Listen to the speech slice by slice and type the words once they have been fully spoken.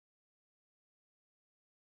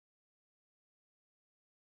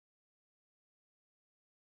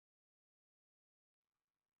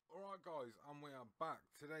Alright guys, and we are back.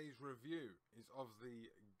 Today's review is of the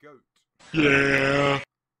G.O.A.T. Yeah.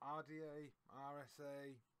 RDA,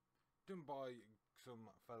 RSA, done by some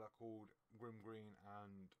fella called Grimm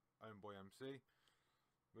and Ownboy MC.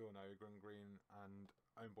 We all know who Grimm and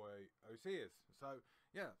Ownboy OC is. So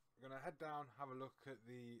yeah, we're going to head down, have a look at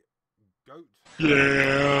the G.O.A.T.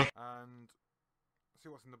 Yeah. and see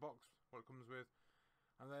what's in the box, what it comes with,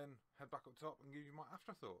 and then head back up top and give you my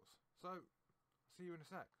afterthoughts. So see you in a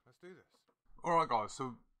sec. Let's do this. Alright guys,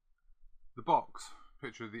 so the box,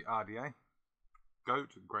 picture of the RDA,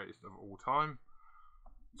 G.O.A.T, greatest of all time.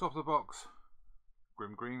 Top of the box,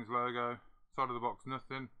 Grimm's logo. Side of the box,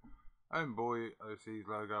 nothing. Ownboy OC's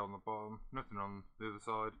logo on the bottom, nothing on the other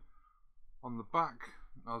side. On the back,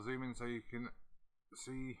 I'll zoom in so you can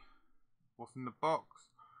see what's in the box.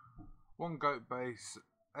 One G.O.A.T base,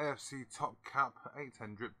 AFC top cap,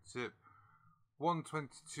 810 drip tip,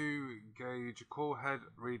 122 gauge coil head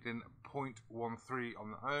reading 0.13 on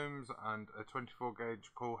the ohms, and a 24 gauge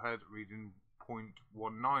coil head reading 0.19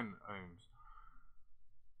 ohms.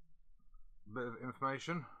 Bit of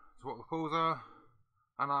information to what the coils are.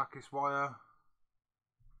 Anarchist wire.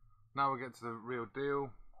 Now we get to the real deal.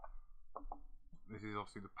 This is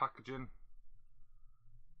obviously the packaging.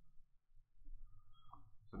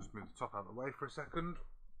 So just move the top out of the way for a second.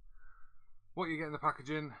 What you get in the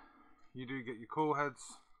packaging, you do get your coil heads.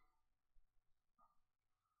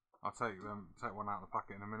 I'll take one out of the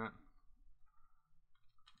packet in a minute.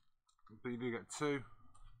 But you do get two.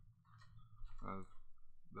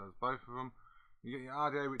 There's both of them. You get your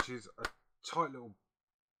RDA, which is a tight little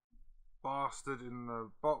bastard in the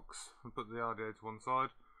box. I'll put the RDA to one side.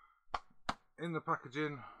 In the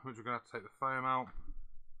packaging, which we're going to have to take the foam out.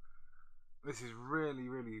 This is really,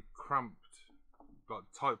 really cramped, like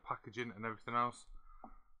tight packaging and everything else.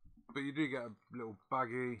 But you do get a little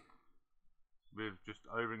baggie with just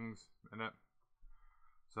O-rings in it.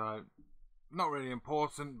 So, not really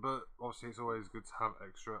important, but obviously it's always good to have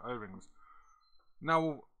extra O-rings. Now,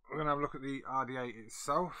 we're going to have a look at the RDA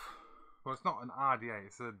itself. Well, it's not an RDA,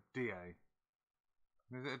 it's a DA.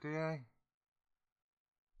 Is it a DA?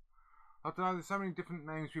 I don't know, there's so many different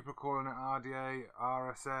names people are calling it. RDA,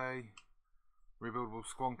 RSA, rebuildable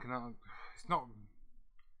squonking. It's not...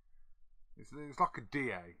 It's like a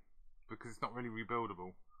DA, because it's not really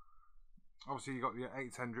rebuildable. Obviously you got the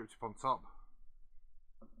 810 drip tip on top,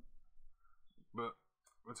 but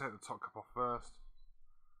we'll take the top cap off first.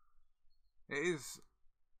 It is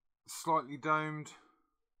slightly domed,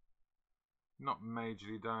 not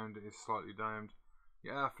majorly domed, it is slightly domed.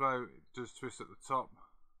 Your airflow, it does twist at the top,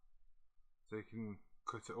 so you can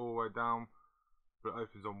cut it all the way down, but it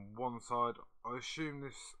opens on one side. I assume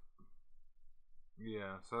this,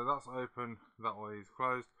 yeah, so that's open, that way is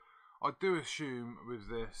closed. I do assume with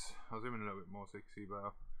this, I'll zoom in a little bit more so you can see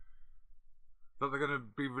better, that they're going to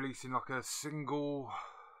be releasing like a single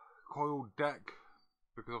coil deck,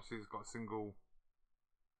 because obviously it's got a single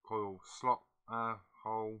coil slot,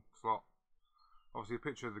 hole slot. Obviously a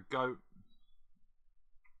picture of the G.O.A.T,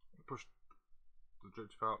 push the drip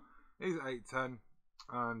tip out, it is 810,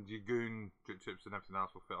 and your goon drip tips and everything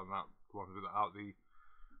else will fit on that one without the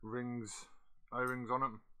rings, O-rings on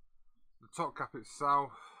it. The top cap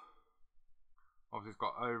itself, obviously it's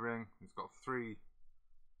got O-ring, it's got 3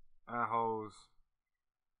 air holes,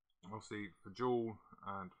 obviously for dual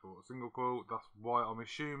and for a single coil. That's why I'm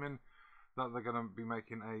assuming that they're going to be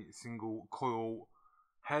making a single coil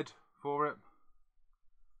head for it.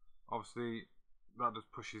 Obviously that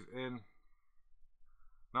just pushes in.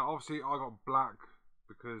 Now obviously I got black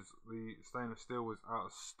because the stainless steel was out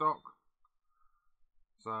of stock,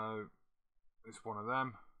 so it's one of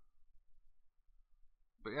them.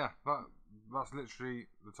 But yeah, that's literally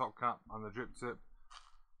the top cap and the drip tip.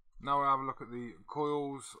 Now we'll have a look at the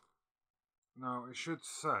coils. Now it should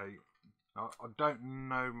say, I don't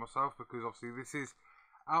know myself because obviously this is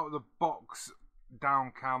out of the box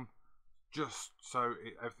down cam, just so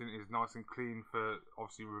everything is nice and clean for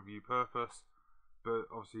obviously review purpose. But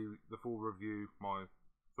obviously the full review, my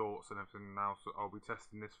thoughts and everything now, so I'll be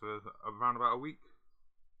testing this for around about a week.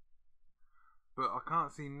 But I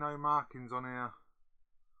can't see no markings on here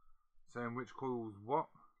saying which coil's what.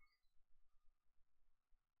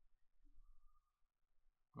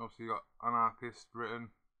 Obviously you got anarchist written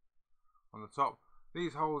on the top.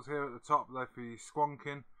 These holes here at the top, they're for your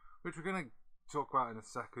squonking, which we're going to talk about in a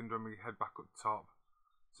second when we head back up top.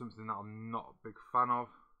 Something that I'm not a big fan of.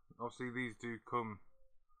 Obviously these do come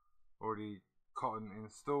already cotton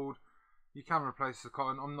installed. You can replace the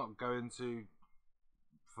cotton. I'm not going to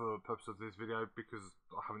for the purpose of this video because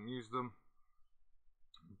I haven't used them.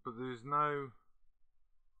 But there's no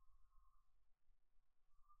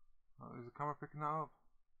Oh, is the camera picking that up?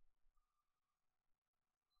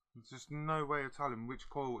 There's just no way of telling which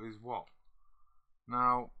coil is what.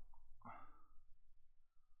 Now,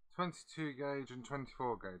 22 gauge and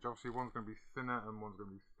 24 gauge. Obviously one's going to be thinner and one's going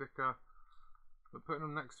to be thicker. But putting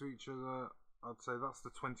them next to each other, I'd say that's the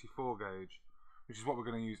 24 gauge, which is what we're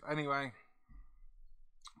going to use anyway.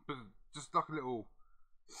 But just like a little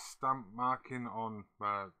stamp marking on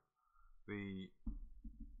where the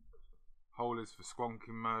hole is for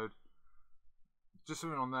squonking mode. Just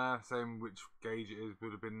something on there saying which gauge it is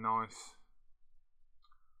would have been nice.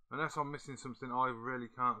 Unless I'm missing something, I really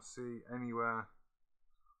can't see anywhere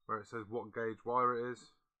where it says what gauge wire it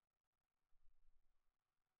is.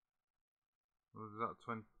 Or is that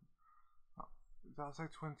 20? Does that say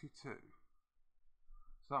 22? So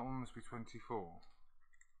that one must be 24.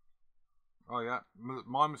 Oh yeah,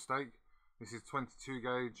 my mistake. This is 22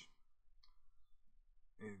 gauge.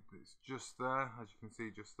 It's just there, as you can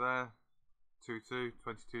see, just there. 22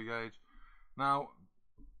 gauge. Now,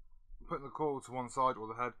 putting the coil to one side or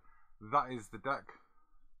the head, that is the deck.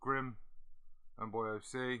 Grimm and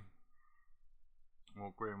G.O.A.T,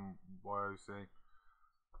 or Grimm G.O.A.T.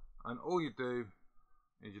 And all you do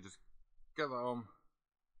is you just get that on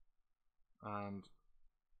and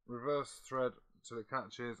reverse thread till it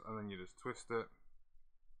catches, and then you just twist it.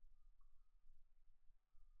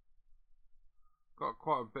 Got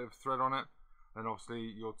quite a bit of thread on it, and obviously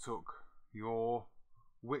you'll tuck your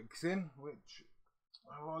wicks in, which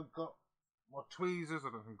have I got my tweezers? I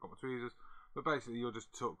don't think I've got my tweezers, but basically you'll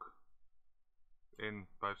just tuck in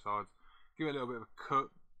both sides. Give it a little bit of a cut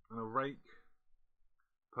and a rake.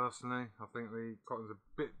 Personally, I think the cotton's a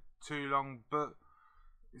bit too long, but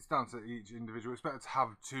it's down to each individual. It's better to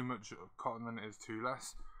have too much cotton than it is too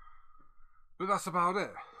less. But that's about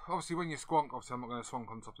it. Obviously when you squonk, obviously I'm not going to squonk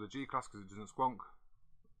on top of the G-class because it doesn't squonk.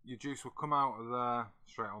 Your juice will come out of there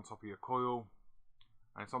straight on top of your coil,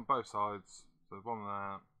 and it's on both sides. So there's one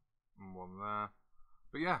there and one there.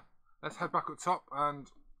 But yeah, let's head back up top,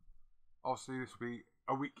 and obviously this will be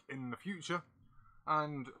a week in the future,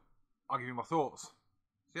 and I'll give you my thoughts.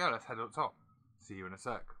 So yeah, let's head up top. See you in a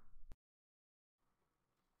sec.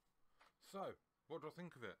 So, what do I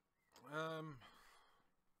think of it?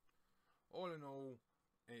 All in all,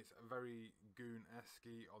 it's very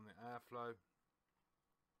G.O.A.T-esque on the airflow.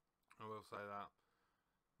 I will say that.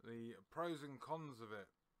 The pros and cons of it.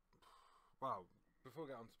 Wow, before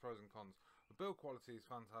we get on to pros and cons, the build quality is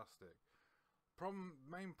fantastic.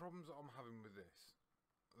 Main problems that I'm having with this,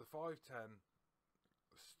 the 510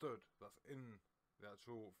 stud that's in the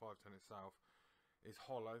actual 510 itself is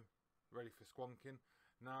hollow, ready for squonking.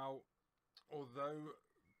 Now, although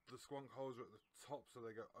the squonk holes are at the top, so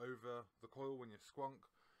they go over the coil when you squonk,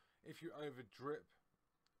 if you over drip,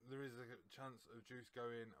 there is a chance of juice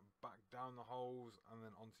going back down the holes and then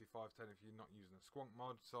onto your 510 if you're not using a squonk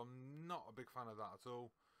mod. So I'm not a big fan of that at all.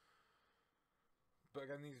 But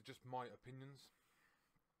again, these are just my opinions.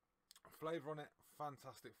 Flavour on it,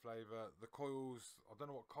 fantastic flavour. The coils, I don't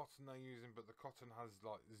know what cotton they're using, but the cotton has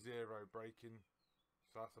like 0 breaking,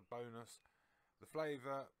 so that's a bonus. The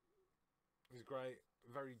flavour is great,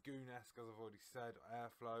 very G.O.A.T-esque, as I've already said.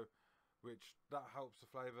 Airflow, which that helps the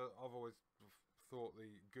flavour. I've always thought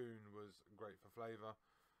the Goon was great for flavour.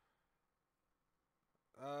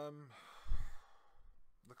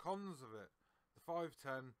 The cons of it, the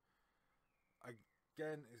 510,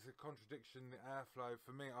 again, is a contradiction. The airflow,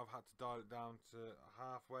 for me, I've had to dial it down to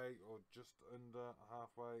halfway, or just under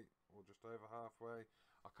halfway, or just over halfway.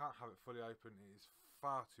 I can't have it fully open. It is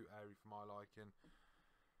far too airy for my liking.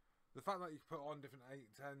 The fact that you can put on different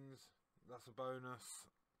 810s, that's a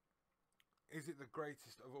bonus. Is it the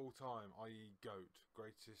greatest of all time, i.e. G.O.A.T,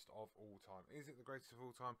 greatest of all time? Is it the greatest of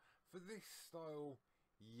all time? For this style,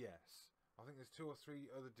 yes. I think there's 2 or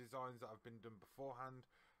 3 other designs that have been done beforehand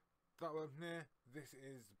that were near. This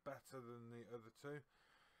is better than the other 2.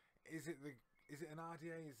 Is it an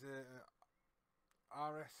RDA? Is it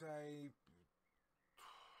RSA?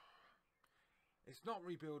 It's not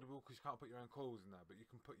rebuildable because you can't put your own coils in there, but you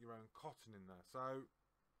can put your own cotton in there. So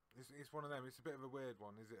it's one of them. It's a bit of a weird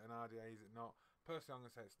one. Is it an RDA? Is it not? Personally, I'm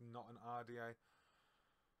going to say it's not an RDA.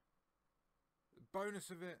 Bonus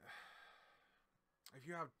of it, if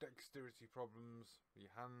you have dexterity problems with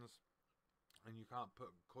your hands and you can't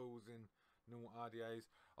put coils in normal RDAs,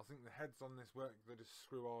 I think the heads on this work. They just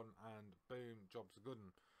screw on and boom, job's a good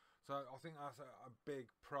one. So I think that's a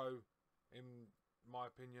big pro in my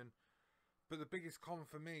opinion. But the biggest con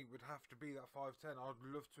for me would have to be that 510. I'd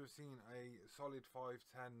love to have seen a solid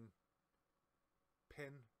 510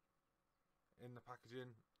 pin in the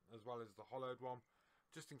packaging, as well as the hollowed one,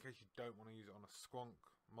 just in case you don't want to use it on a squonk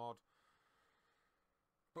mod.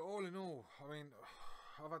 But all in all, I mean,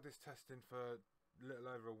 I've had this testing for a little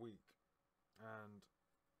over a week, and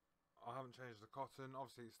I haven't changed the cotton.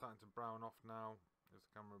 Obviously it's starting to brown off now as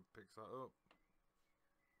the camera picks that up.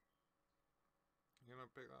 You gonna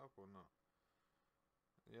pick that up or not?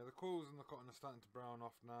 Yeah, the coils and the cotton are starting to brown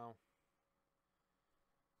off now.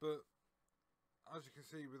 But as you can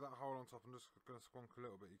see with that hole on top, I'm just going to squonk a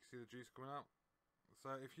little bit. You can see the juice coming out.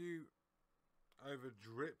 So if you over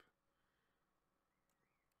drip,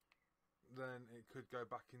 then it could go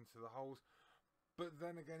back into the holes. But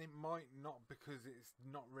then again, it might not, because it's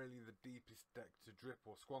not really the deepest deck to drip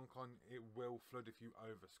or squonk on. It will flood if you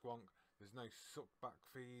over squonk. There's no suck back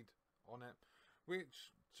feed on it,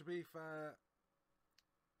 which, to be fair,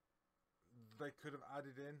 they could have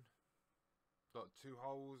added in like 2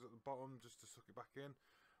 holes at the bottom just to suck it back in.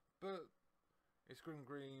 But it's Grimm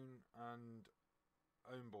and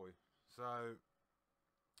Homeboy, so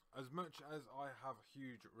as much as I have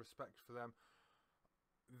huge respect for them,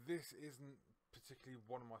 this isn't particularly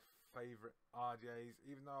one of my favourite RDAs.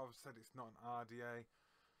 Even though I've said it's not an RDA,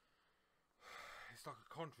 it's like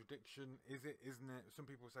a contradiction. Is it, isn't it? Some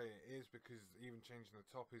people say it is, because even changing the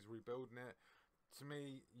top is rebuilding it. To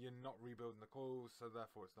me, you're not rebuilding the coils, so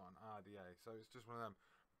therefore it's not an RDA. So it's just one of them.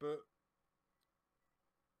 But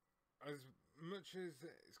as much as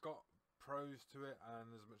it's got pros to it,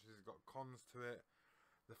 and as much as it's got cons to it,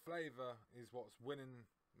 the flavour is what's winning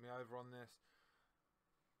me over on this.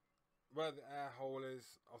 Where the air hole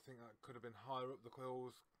is, I think that could have been higher up the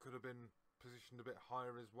coils, could have been positioned a bit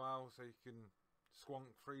higher as well, so you can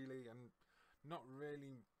squonk freely and not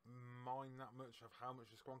really mind that much of how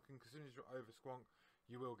much you're squonking, because as soon as you over squonk,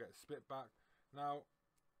 you will get spit back. Now,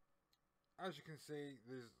 as you can see,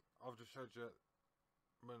 I've just showed you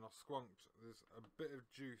when I squonked, there's a bit of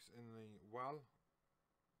juice in the well,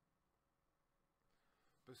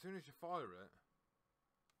 but as soon as you fire it,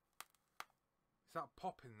 it's that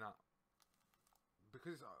popping that,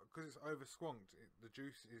 because it's over squonked, the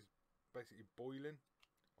juice is basically boiling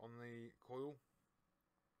on the coil.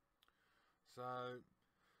 So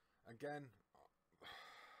again,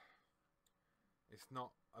 it's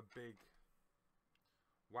not a big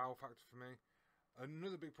wow factor for me.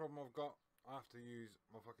 Another big problem I've got, I have to use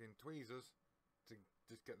my fucking tweezers to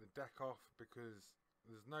just get the deck off, because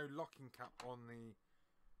there's no locking cap on the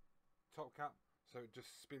top cap, so it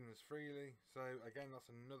just spins freely. So again,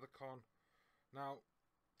 that's another con. Now,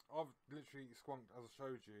 I've literally squonked as I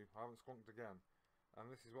showed you. I haven't squonked again,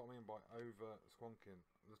 and this is what I mean by over squonking.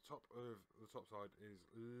 The top of the top side is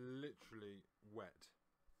literally wet,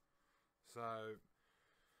 so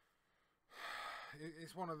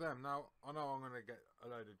it's one of them. Now, I know I'm going to get a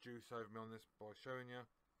load of juice over me on this by showing you,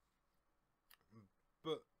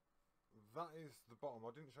 but that is the bottom.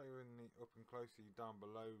 I didn't show you in the up and closely down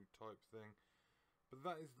below type thing, but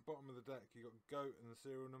that is the bottom of the deck. You got GO.A.T and the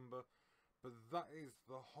serial number, but that is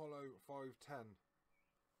the hollow 510,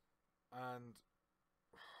 and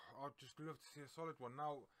I'd just love to see a solid one.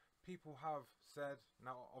 Now, people have said,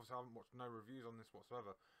 now obviously I haven't watched no reviews on this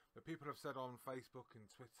whatsoever, but people have said on Facebook and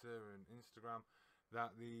Twitter and Instagram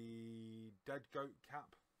that the dead goat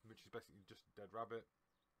cap, which is basically just a dead rabbit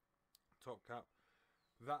top cap,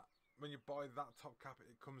 that when you buy that top cap,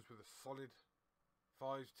 it comes with a solid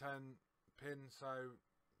 510 pin. So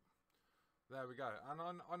there we go. And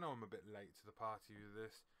I know I'm a bit late to the party with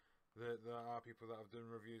this. There are people that have done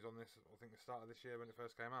reviews on this, I think the start of this year when it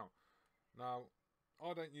first came out. Now,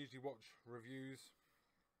 I don't usually watch reviews,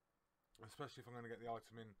 especially if I'm going to get the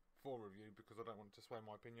item in for review, because I don't want to sway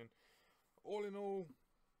my opinion. All in all,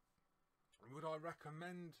 would I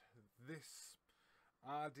recommend this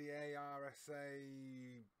RDA,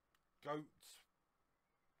 RSA, GO.A.T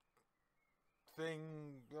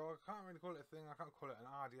thing? Well, I can't really call it a thing, I can't call it an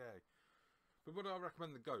RDA. But would I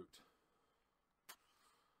recommend the GO.A.T?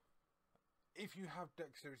 If you have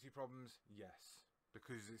dexterity problems, yes,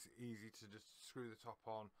 because it's easy to just screw the top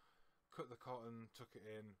on, cut the cotton, tuck it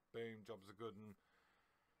in, boom, job's a good one.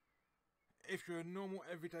 If you're a normal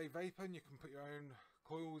everyday vapor and you can put your own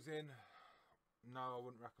coils in, no, I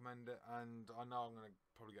wouldn't recommend it. And I know I'm going to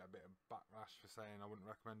probably get a bit of backlash for saying I wouldn't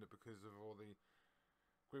recommend it because of all the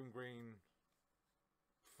Grimm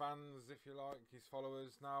fans, if you like, his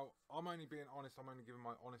followers. Now, I'm only being honest, I'm only giving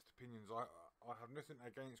my honest opinions. I have nothing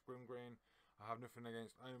against Grimm, I have nothing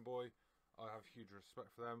against Homeboy. I have huge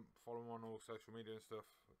respect for them. Follow them on all social media and stuff.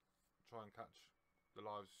 Try and catch the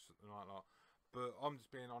lives and like that. But I'm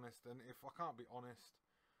just being honest, and if I can't be honest,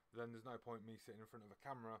 then there's no point me sitting in front of a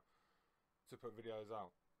camera to put videos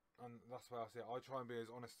out. And that's why I say it. I try and be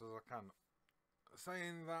as honest as I can.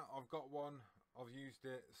 Saying that, I've got one. I've used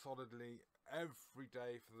it solidly every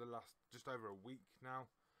day for the last just over a week now.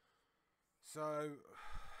 So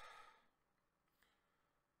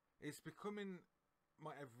it's becoming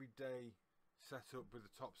my everyday setup with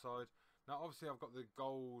the top side. Now obviously I've got the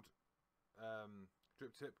gold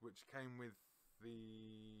drip tip, which came with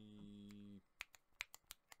the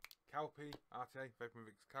G.O.A.T, RDA,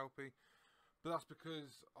 Vapomix G.O.A.T. But that's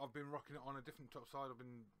because I've been rocking it on a different top side. I've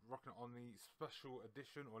been rocking it on the special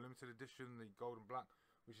edition or limited edition, the gold and black,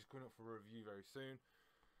 which is coming up for a review very soon.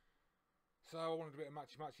 So I wanted a bit of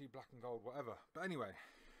matchy black and gold, whatever. But anyway,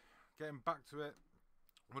 getting back to it,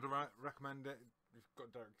 would I recommend it? If you've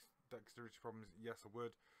got dexterity problems, yes I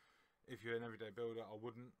would. If you're an everyday builder, I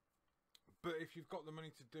wouldn't. But if you've got the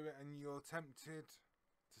money to do it and you're tempted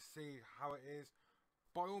to see how it is,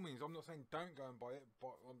 by all means. I'm not saying don't go and buy it,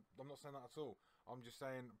 but I'm not saying that at all. I'm just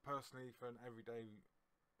saying personally, for an everyday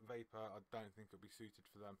vapor, I don't think it'll be suited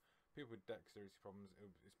for them. People with dexterity problems,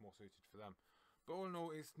 it's more suited for them. But all in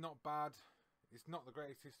all, it's not bad. It's not the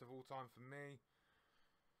greatest of all time for me.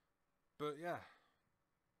 But yeah,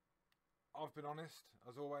 I've been honest,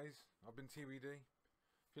 as always. I've been TBD.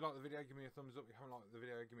 If you like the video, give me a thumbs up. If you haven't liked the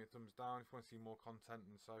video, give me a thumbs down. If you want to see more content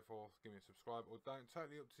and so forth, give me a subscribe or don't.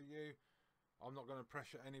 Totally up to you. I'm not going to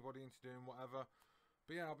pressure anybody into doing whatever.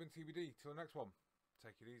 But yeah, I've been TBD. Till the next one.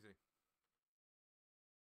 Take it easy.